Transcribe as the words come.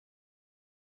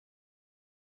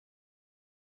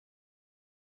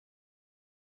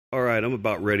Alright, I'm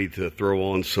about ready to throw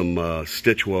on some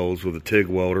stitch welds with a TIG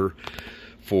welder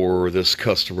for this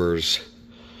customer's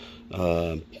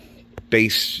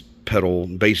bass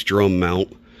drum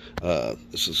mount.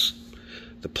 This is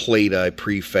the plate I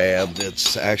prefabbed.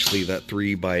 It's actually that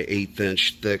 3 by 8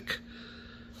 inch thick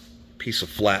piece of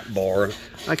flat bar.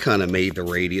 I kind of made the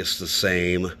radius the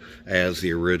same as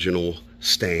the original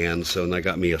stand, so I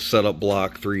got me a setup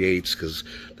block 3/8 because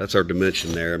that's our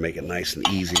dimension there, make it nice and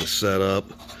easy to set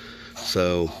up.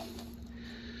 So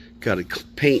got it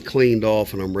paint cleaned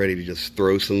off, and I'm ready to just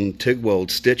throw some TIG weld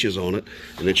stitches on it,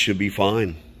 and it should be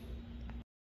fine.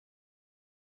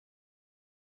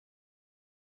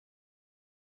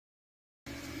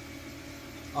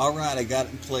 All right, I got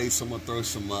it in place. I'm gonna throw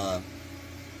some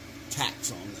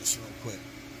tacks on this real quick.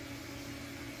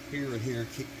 Here and here.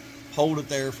 Hold it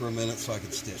there for a minute so I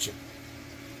can stitch it,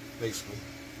 basically.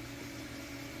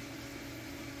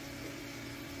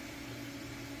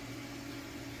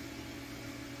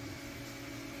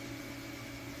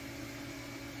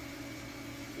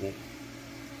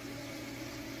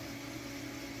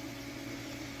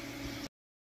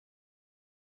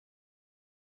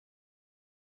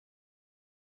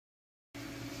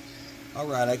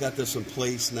 Alright, I got this in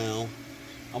place now.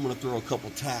 I'm going to throw a couple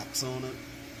tacks on it,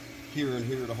 here and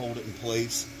here, to hold it in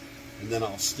place, and then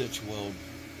I'll stitch weld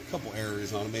a couple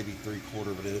areas on it, maybe 3/4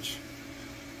 of an inch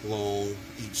long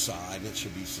each side, and it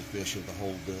should be sufficient to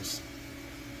hold this.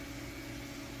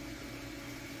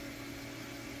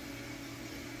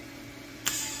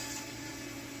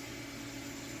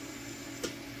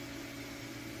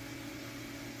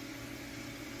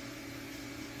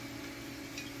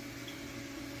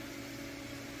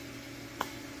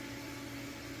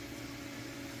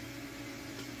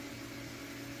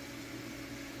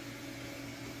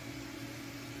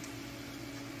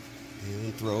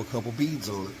 And throw a couple beads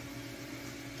on it.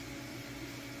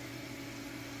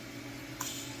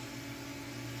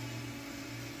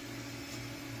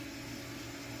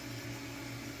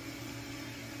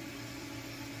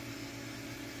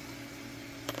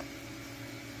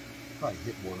 Probably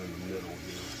hit one in the middle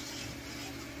here.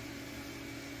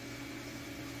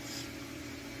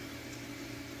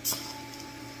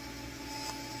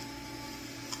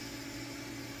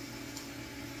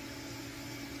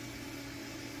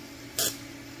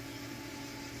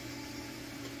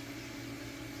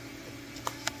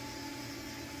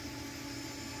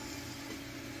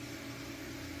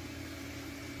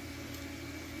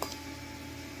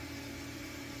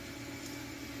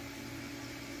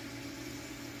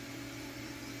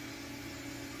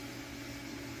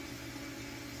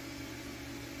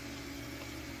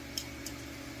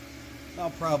 I'll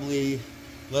probably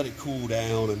let it cool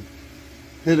down and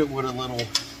hit it with a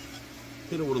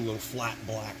little flat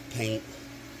black paint.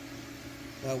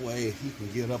 That way he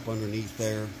can get up underneath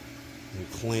there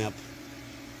and clamp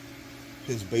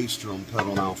his bass drum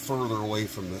pedal now further away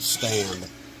from the stand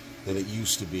than it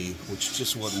used to be, which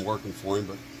just wasn't working for him,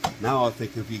 but now I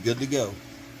think he'll be good to go.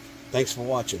 Thanks for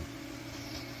watching.